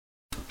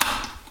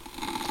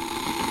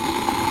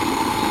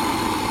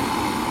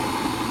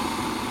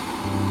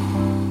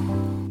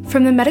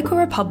From the Medical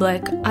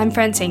Republic, I'm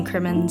Francine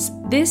Crimmins.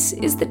 This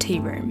is the Tea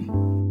Room.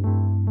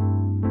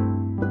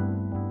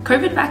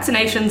 COVID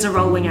vaccinations are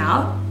rolling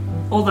out,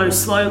 although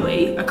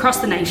slowly, across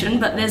the nation,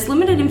 but there's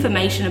limited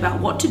information about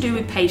what to do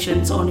with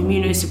patients on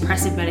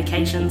immunosuppressive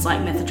medications like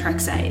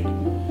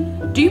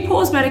methotrexate. Do you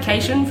pause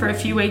medication for a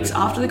few weeks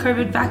after the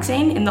COVID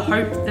vaccine in the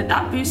hope that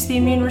that boosts the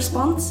immune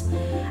response?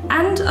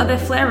 And are there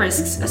flare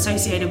risks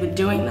associated with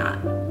doing that?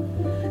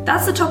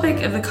 That's the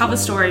topic of the cover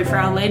story for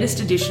our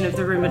latest edition of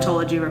the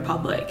Rheumatology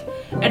Republic,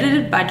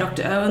 edited by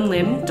Dr. Erwin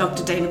Lim,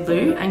 Dr. David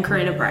Liu, and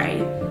Karina Bray.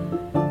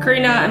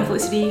 Karina and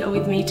Felicity are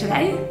with me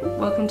today.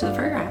 Welcome to the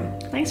program.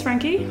 Thanks,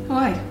 Frankie.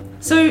 Hi.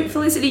 So,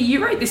 Felicity,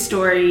 you wrote this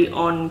story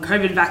on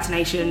COVID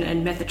vaccination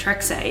and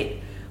methotrexate.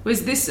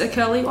 Was this a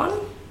curly one?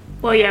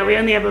 Well, yeah, we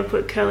only ever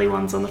put curly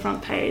ones on the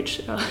front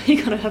page.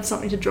 You gotta have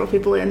something to draw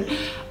people in.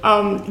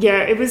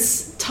 It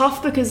was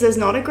tough because there's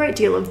not a great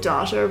deal of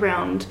data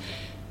around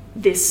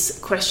this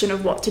question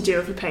of what to do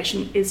if a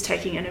patient is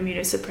taking an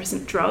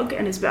immunosuppressant drug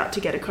and is about to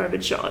get a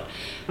COVID shot.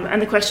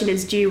 And the question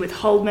is, do you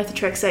withhold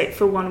methotrexate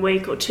for 1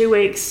 week or 2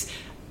 weeks?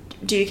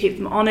 Do you keep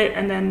them on it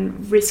and then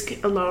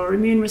risk a lower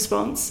immune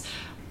response?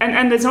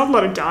 And there's not a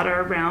lot of data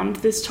around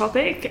this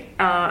topic.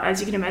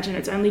 As you can imagine,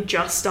 it's only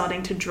just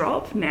starting to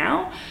drop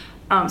now.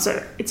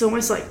 So it's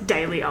almost like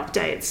daily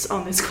updates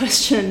on this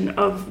question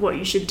of what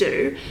you should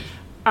do.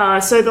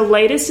 So the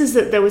latest is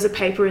that there was a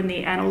paper in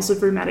the Annals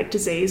of Rheumatic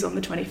Disease on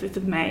the 25th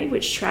of May,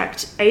 which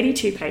tracked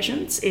 82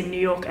 patients in New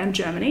York and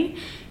Germany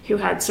who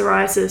had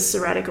psoriasis,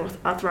 psoriatic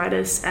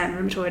arthritis, and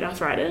rheumatoid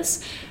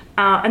arthritis.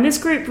 And this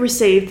group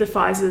received the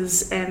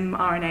Pfizer's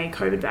mRNA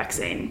COVID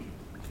vaccine.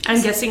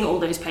 I'm guessing all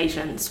those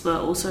patients were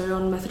also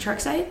on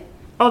methotrexate?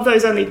 Of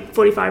those, only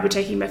 45 were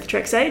taking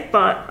methotrexate,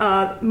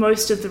 but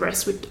most of the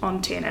rest were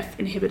on TNF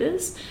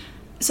inhibitors.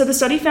 So the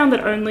study found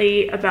that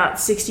only about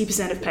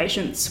 60% of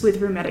patients with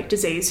rheumatic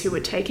disease who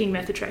were taking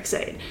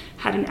methotrexate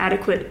had an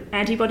adequate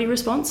antibody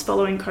response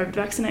following COVID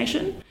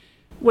vaccination,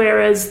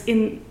 whereas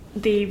in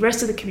the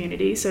rest of the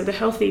community, so the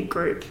healthy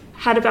group,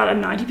 had about a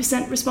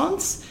 90%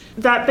 response.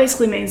 That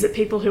basically means that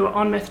people who are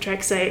on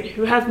methotrexate,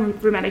 who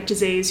have rheumatic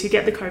disease, who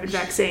get the COVID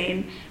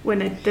vaccine, when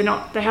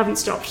they haven't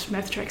stopped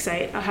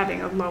methotrexate, are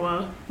having a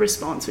lower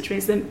response, which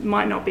means they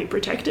might not be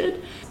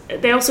protected.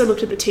 They also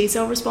looked at the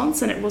T-cell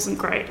response, and it wasn't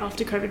great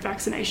after COVID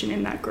vaccination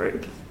in that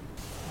group.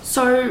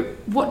 So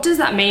what does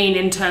that mean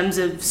in terms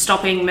of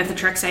stopping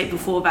methotrexate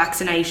before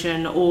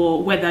vaccination,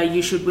 or whether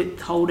you should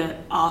withhold it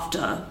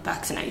after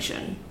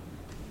vaccination?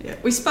 Yeah,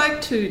 we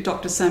spoke to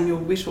Dr. Samuel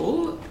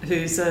Whittle,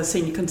 who's a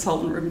senior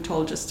consultant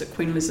rheumatologist at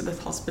Queen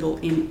Elizabeth Hospital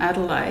in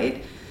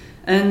Adelaide,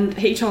 and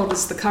he told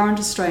us the current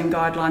Australian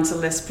guidelines are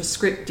less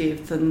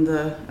prescriptive than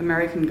the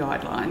American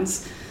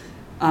guidelines,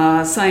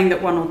 saying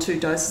that 1 or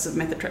 2 doses of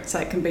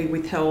methotrexate can be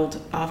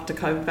withheld after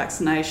COVID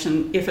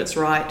vaccination if it's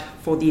right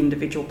for the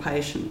individual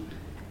patient.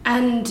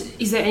 And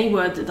is there any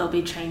word that they'll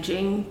be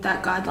changing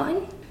that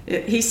guideline?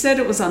 He said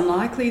it was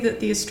unlikely that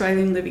the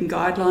Australian Living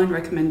Guideline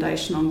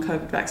recommendation on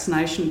COVID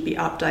vaccination would be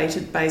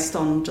updated based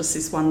on just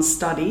this one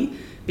study,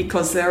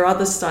 because there are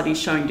other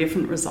studies showing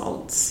different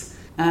results.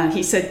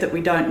 He said that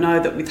we don't know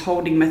that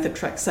withholding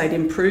methotrexate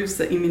improves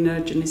the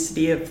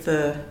immunogenicity of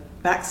the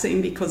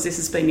vaccine, because this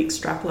has been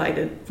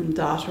extrapolated from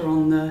data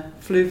on the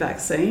flu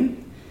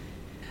vaccine.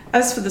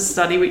 As for the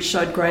study, which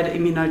showed greater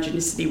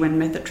immunogenicity when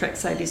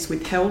methotrexate is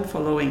withheld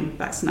following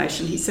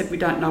vaccination, he said we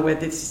don't know whether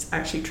this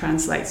actually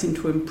translates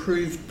into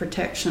improved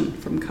protection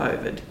from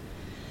COVID.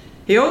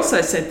 He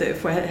also said that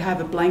if we have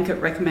a blanket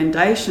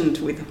recommendation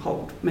to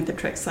withhold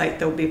methotrexate,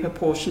 there'll be a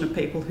proportion of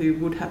people who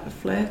would have a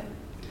flare.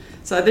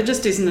 So there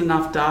just isn't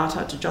enough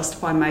data to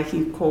justify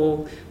making a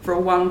call for a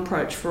one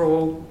approach for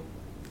all.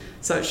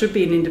 So it should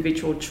be an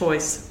individual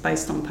choice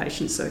based on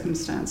patient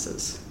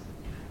circumstances.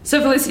 So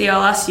Felicity,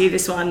 I'll ask you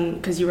this one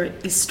because you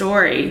wrote this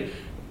story.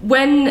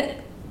 When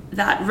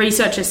that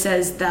researcher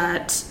says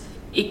that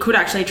it could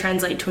actually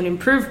translate to an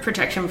improved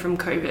protection from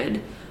COVID,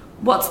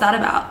 what's that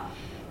about?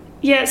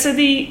 Yeah, so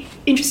the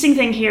interesting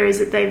thing here is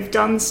that they've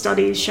done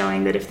studies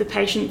showing that if the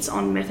patient's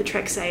on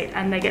methotrexate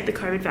and they get the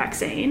COVID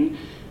vaccine,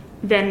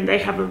 then they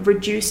have a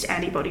reduced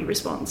antibody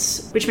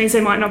response, which means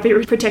they might not be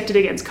protected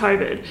against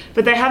COVID.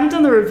 But they haven't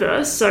done the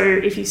reverse. So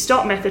if you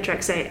stop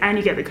methotrexate and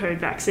you get the COVID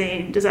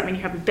vaccine, does that mean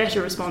you have a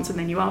better response and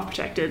then you are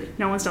protected?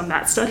 No one's done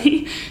that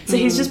study. So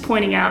he's just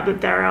pointing out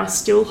that there are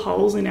still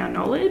holes in our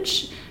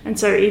knowledge. And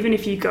so even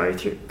if you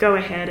go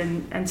ahead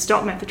and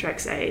stop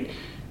methotrexate,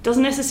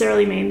 doesn't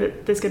necessarily mean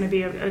that there's going to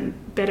be a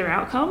better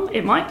outcome.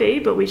 It might be,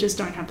 but we just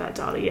don't have that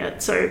data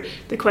yet. So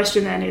the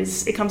question then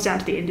is, it comes down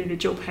to the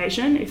individual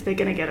patient. If they're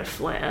going to get a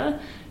flare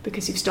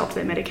because you've stopped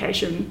their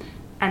medication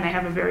and they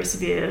have a very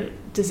severe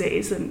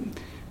disease, then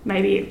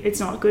maybe it's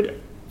not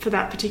good for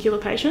that particular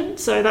patient.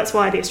 So that's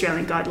why the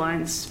Australian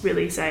guidelines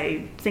really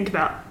say, think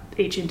about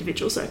each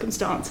individual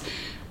circumstance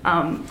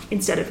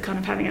instead of kind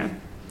of having a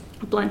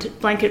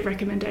blanket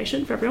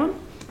recommendation for everyone.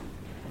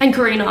 And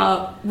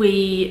Karina,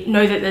 we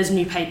know that there's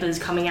new papers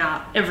coming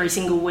out every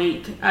single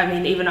week. I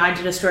mean, even I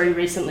did a story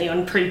recently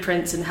on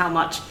preprints and how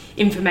much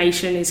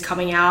information is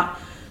coming out.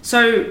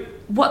 So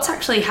What's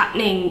actually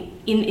happening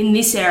in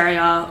this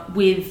area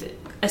with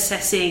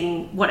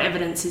assessing what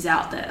evidence is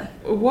out there?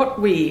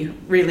 What we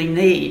really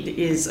need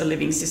is a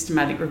living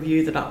systematic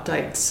review that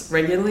updates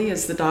regularly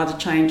as the data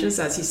changes.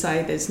 As you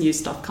say, there's new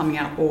stuff coming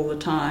out all the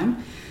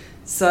time.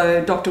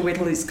 So Dr.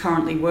 Whittle is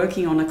currently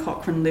working on a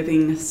Cochrane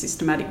Living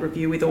Systematic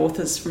Review with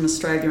authors from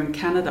Australia and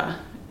Canada,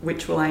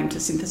 which will aim to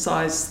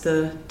synthesise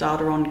the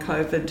data on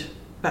COVID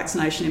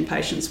vaccination in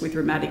patients with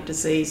rheumatic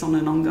disease on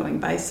an ongoing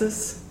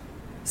basis.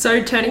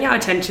 So turning our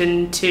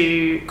attention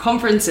to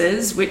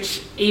conferences,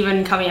 which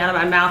even coming out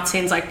of my mouth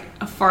seems like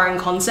a foreign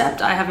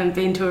concept. I haven't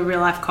been to a real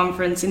life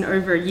conference in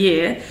over a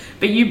year,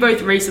 but you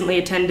both recently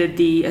attended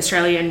the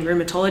Australian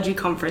Rheumatology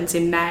Conference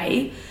in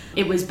May.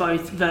 It was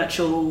both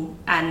virtual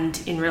and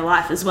in real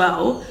life as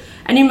well.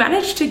 And you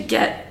managed to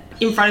get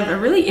in front of a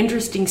really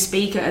interesting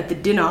speaker at the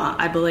dinner,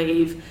 I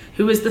believe,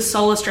 who was the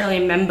sole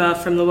Australian member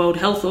from the World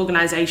Health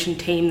Organization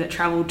team that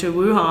travelled to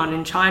Wuhan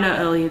in China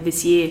earlier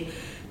this year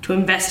to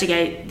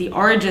investigate the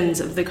origins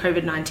of the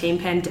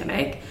COVID-19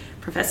 pandemic,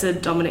 Professor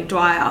Dominic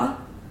Dwyer.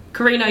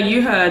 Karina,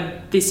 you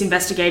heard this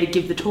investigator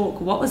give the talk.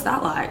 What was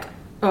that like?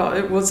 Oh,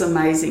 it was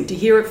amazing. To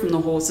hear it from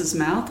the horse's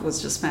mouth was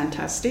just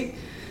fantastic.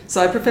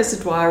 So Professor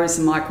Dwyer is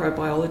a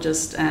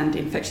microbiologist and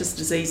infectious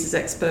diseases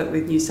expert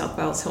with New South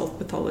Wales Health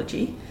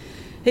Pathology.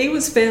 He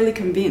was fairly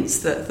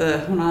convinced that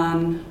the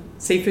Hunan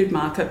seafood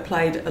market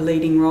played a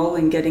leading role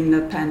in getting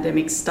the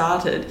pandemic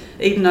started,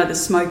 even though the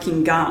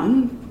smoking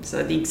gun,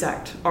 so the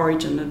exact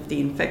origin of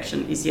the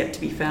infection, is yet to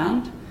be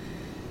found.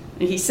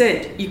 And he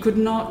said, you could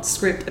not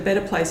script a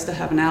better place to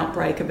have an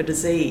outbreak of a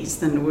disease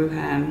than the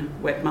Wuhan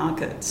wet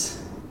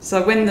markets.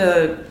 So when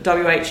the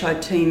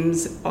WHO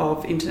teams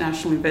of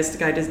international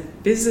investigators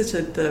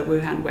visited the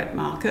Wuhan wet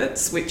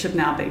markets, which have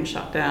now been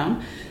shut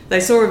down, they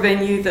saw a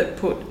venue that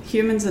put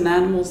humans and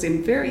animals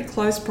in very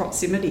close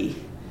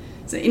proximity.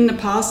 So in the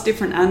past,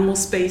 different animal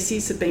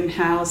species had been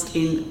housed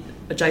in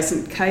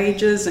adjacent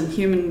cages and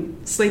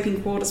human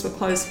sleeping quarters were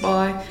close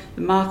by.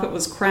 The market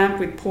was cramped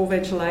with poor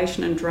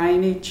ventilation and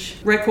drainage.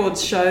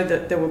 Records show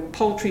that there were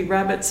poultry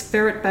rabbits,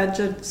 ferret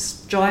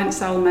badgers, giant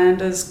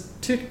salamanders,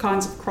 2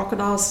 kinds of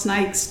crocodile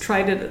snakes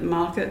traded at the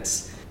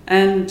markets.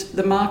 And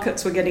the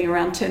markets were getting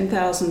around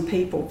 10,000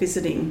 people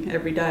visiting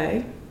every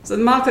day. So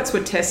the markets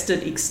were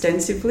tested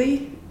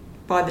extensively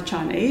by the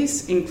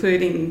Chinese,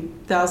 including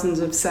thousands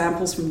of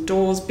samples from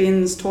doors,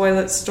 bins,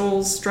 toilets,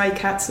 stalls, stray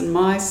cats and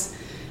mice,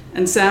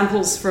 and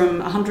samples from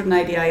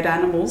 188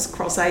 animals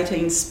across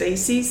 18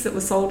 species that were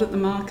sold at the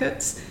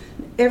markets.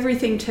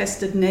 Everything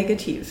tested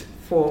negative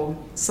for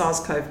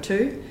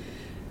SARS-CoV-2,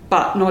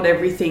 but not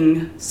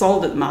everything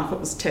sold at the market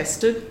was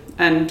tested,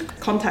 and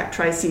contact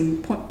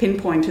tracing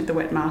pinpointed the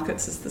wet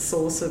markets as the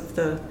source of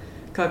the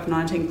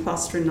COVID-19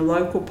 cluster in the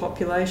local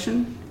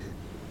population.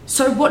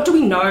 So what do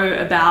we know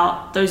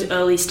about those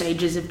early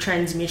stages of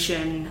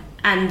transmission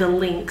and the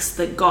links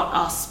that got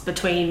us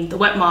between the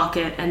wet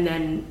market and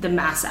then the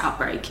mass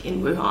outbreak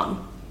in Wuhan?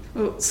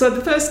 Well, so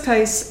the first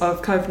case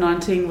of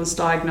COVID-19 was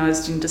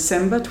diagnosed in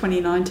December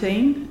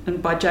 2019,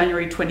 and by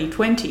January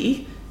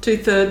 2020,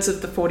 2/3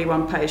 of the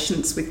 41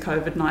 patients with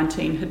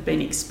COVID-19 had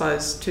been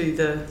exposed to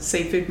the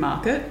seafood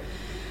market.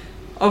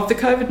 Of the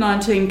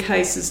COVID-19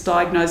 cases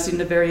diagnosed in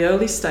the very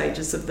early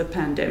stages of the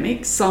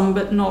pandemic, some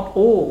but not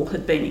all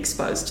had been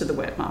exposed to the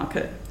wet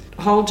market.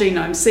 Whole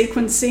genome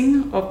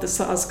sequencing of the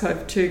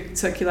SARS-CoV-2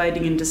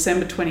 circulating in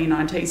December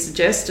 2019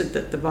 suggested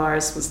that the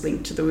virus was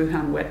linked to the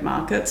Wuhan wet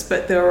markets,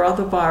 but there are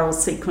other viral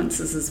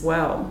sequences as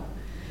well.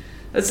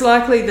 It's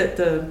likely that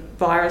the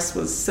virus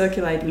was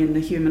circulating in the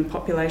human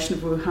population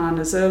of Wuhan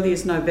as early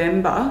as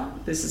November.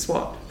 This is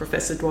what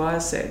Professor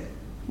Dwyer said.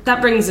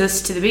 That brings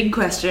us to the big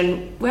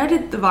question, where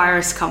did the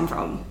virus come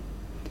from?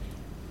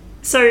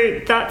 So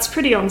that's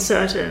pretty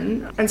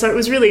uncertain. And so it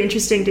was really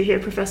interesting to hear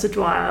Professor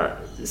Dwyer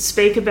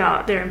speak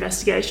about their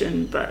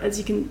investigation. But as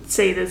you can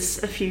see,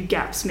 there's a few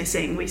gaps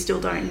missing. We still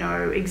don't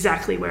know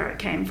exactly where it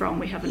came from.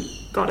 We haven't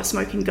got a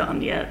smoking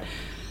gun yet.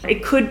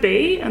 It could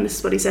be, and this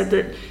is what he said,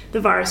 that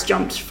the virus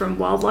jumped from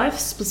wildlife,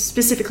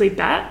 specifically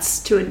bats,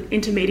 to an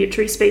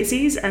intermediary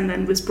species and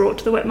then was brought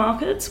to the wet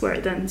markets where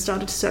it then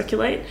started to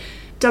circulate.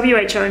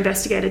 WHO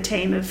investigator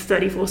team of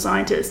 34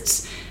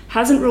 scientists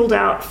hasn't ruled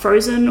out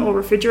frozen or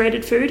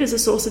refrigerated food as a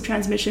source of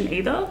transmission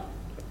either.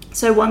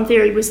 So one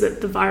theory was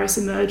that the virus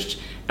emerged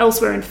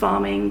elsewhere in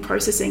farming,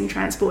 processing,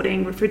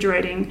 transporting,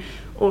 refrigerating,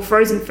 or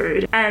frozen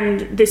food,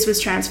 and this was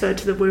transferred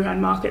to the Wuhan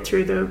market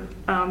through the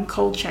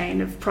cold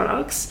chain of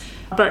products.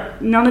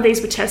 But none of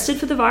these were tested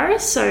for the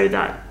virus, so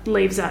that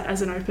leaves that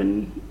as an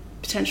open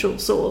potential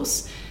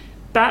source.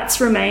 Bats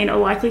remain a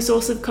likely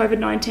source of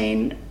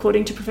COVID-19,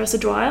 according to Professor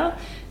Dwyer.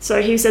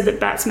 So he said that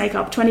bats make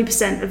up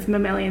 20% of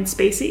mammalian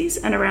species,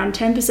 and around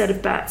 10%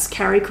 of bats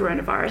carry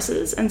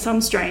coronaviruses, and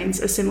some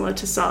strains are similar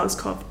to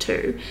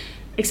SARS-CoV-2,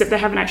 except they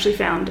haven't actually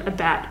found a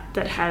bat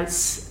that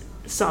has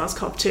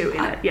SARS-CoV-2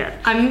 in it yet.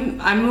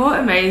 I'm more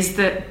amazed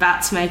that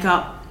bats make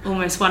up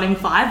almost 1 in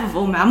 5 of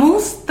all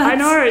mammals. I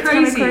know, it's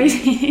kind of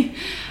crazy.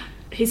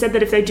 He said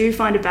that if they do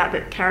find a bat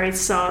that carries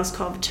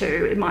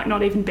SARS-CoV-2, it might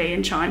not even be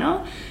in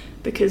China,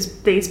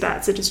 because these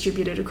bats are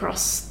distributed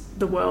across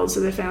the world. So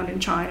they're found in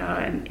China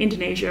and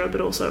Indonesia,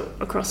 but also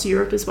across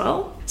Europe as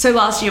well. So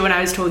last year when I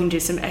was talking to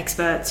some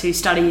experts who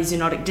study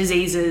zoonotic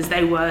diseases,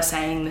 they were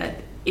saying that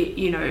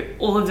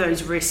all of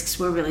those risks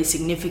were really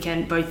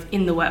significant, both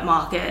in the wet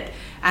market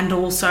and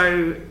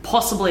also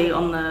possibly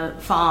on the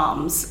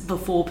farms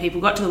before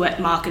people got to the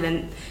wet market.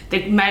 And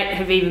there might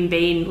have even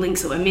been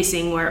links that were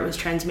missing where it was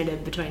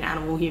transmitted between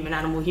animal,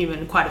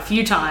 human quite a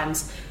few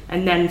times,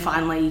 and then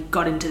finally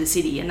got into the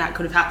city. And that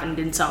could have happened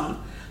in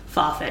some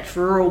far-fetched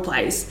rural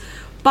place.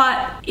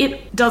 But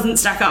it doesn't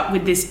stack up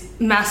with this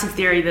massive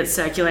theory that's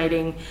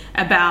circulating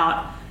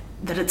about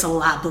that it's a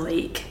lab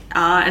leak,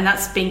 and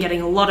that's been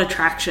getting a lot of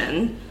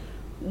traction.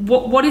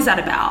 What is that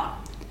about?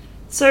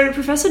 So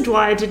Professor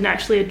Dwyer didn't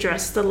actually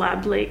address the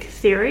lab leak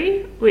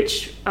theory,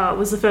 which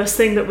was the first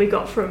thing that we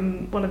got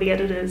from one of the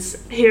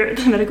editors here at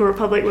the Medical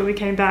Republic when we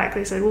came back.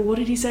 They said, well, what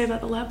did he say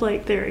about the lab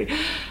leak theory?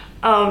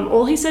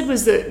 All he said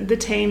was that the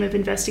team of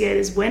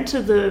investigators went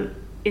to the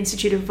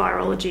Institute of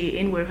Virology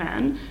in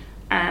Wuhan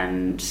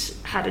and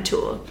had a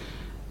tour.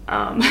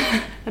 And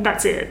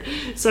that's it.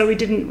 So we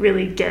didn't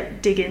really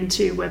dig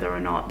into whether or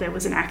not there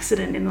was an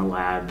accident in the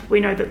lab. We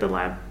know that the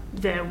lab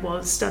there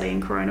was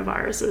studying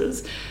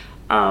coronaviruses.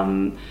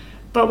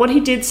 But what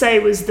he did say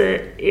was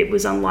that it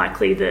was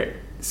unlikely that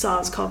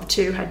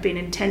SARS-CoV-2 had been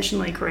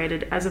intentionally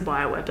created as a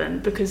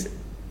bioweapon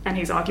and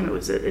his argument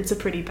was that it's a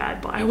pretty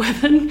bad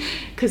bioweapon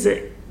because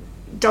it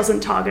doesn't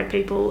target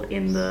people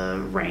in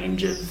the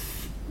range of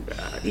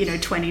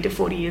 20 to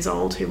 40 years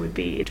old who would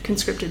be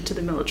conscripted to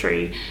the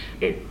military.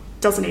 It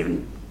doesn't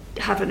even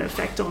have an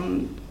effect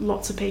on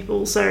lots of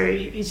people. So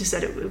he just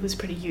said it was a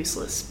pretty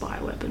useless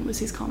bioweapon, was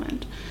his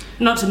comment.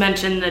 Not to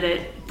mention that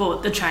it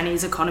brought the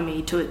Chinese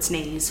economy to its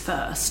knees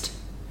first.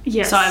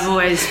 Yes. So I've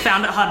always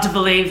found it hard to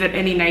believe that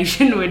any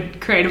nation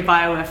would create a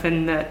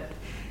bioweapon that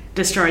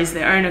destroys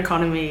their own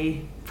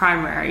economy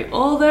primary.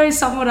 Although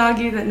some would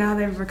argue that now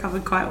they've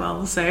recovered quite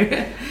well, so...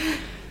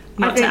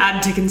 Not to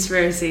add to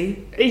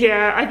conspiracy.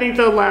 Yeah, I think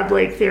the lab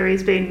leak theory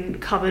has been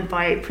covered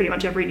by pretty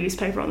much every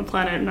newspaper on the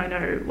planet, and I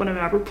know one of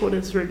our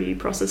reporters, Ruby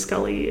Prosser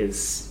Scully,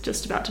 is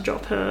just about to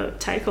drop her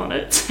take on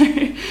it, so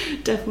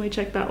definitely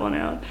check that one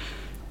out.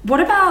 What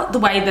about the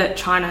way that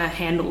China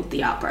handled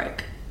the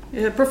outbreak?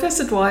 Yeah,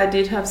 Professor Dwyer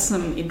did have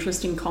some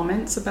interesting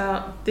comments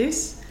about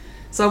this.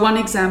 So one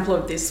example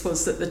of this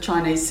was that the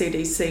Chinese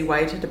CDC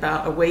waited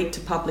about a week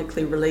to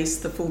publicly release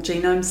the full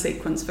genome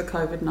sequence for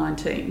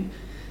COVID-19.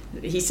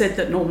 He said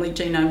that normally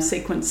genome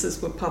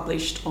sequences were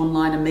published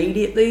online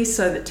immediately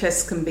so that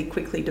tests can be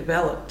quickly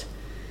developed.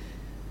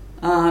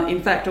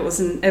 In fact, it was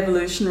an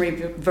evolutionary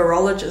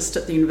virologist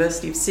at the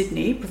University of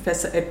Sydney,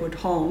 Professor Edward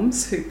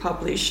Holmes, who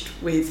published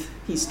with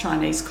his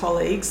Chinese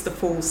colleagues the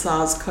full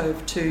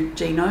SARS-CoV-2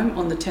 genome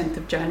on the 10th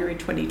of January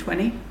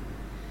 2020.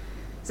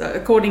 So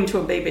according to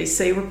a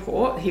BBC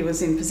report, he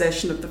was in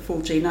possession of the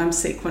full genome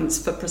sequence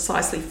for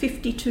precisely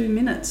 52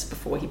 minutes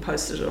before he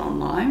posted it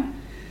online.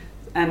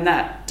 And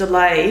that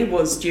delay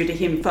was due to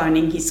him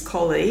phoning his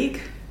colleague,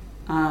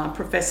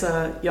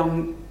 Professor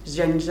Yong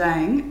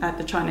Zhenzhang at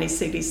the Chinese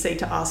CDC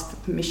to ask for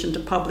permission to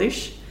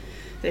publish.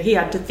 That he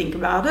had to think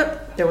about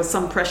it. There was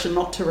some pressure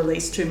not to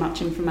release too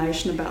much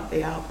information about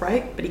the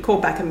outbreak, but he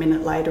called back a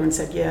minute later and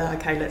said, yeah,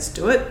 okay, let's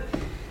do it.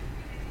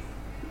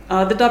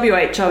 The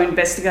WHO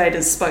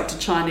investigators spoke to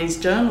Chinese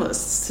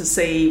journalists to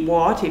see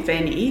what, if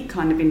any,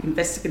 kind of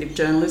investigative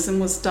journalism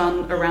was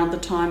done around the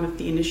time of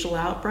the initial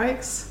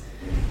outbreaks.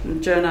 And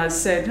the journos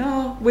said,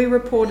 we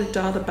reported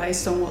data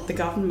based on what the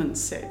government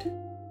said.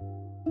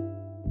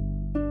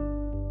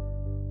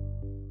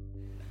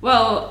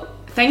 Well,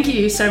 thank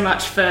you so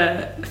much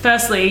for,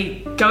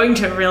 firstly, going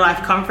to a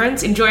real-life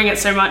conference, enjoying it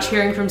so much,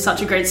 hearing from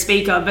such a great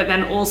speaker, but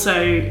then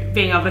also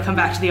being able to come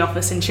back to the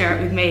office and share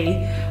it with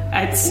me.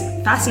 It's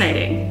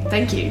fascinating.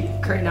 Thank you,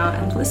 Karina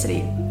and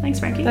Felicity. Thanks,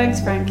 Frankie.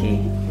 Thanks,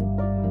 Frankie.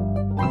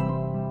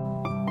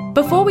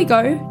 Before we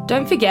go,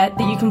 don't forget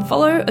that you can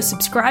follow or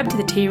subscribe to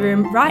The Tea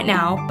Room right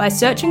now by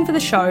searching for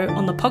the show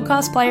on the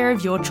podcast player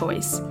of your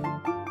choice.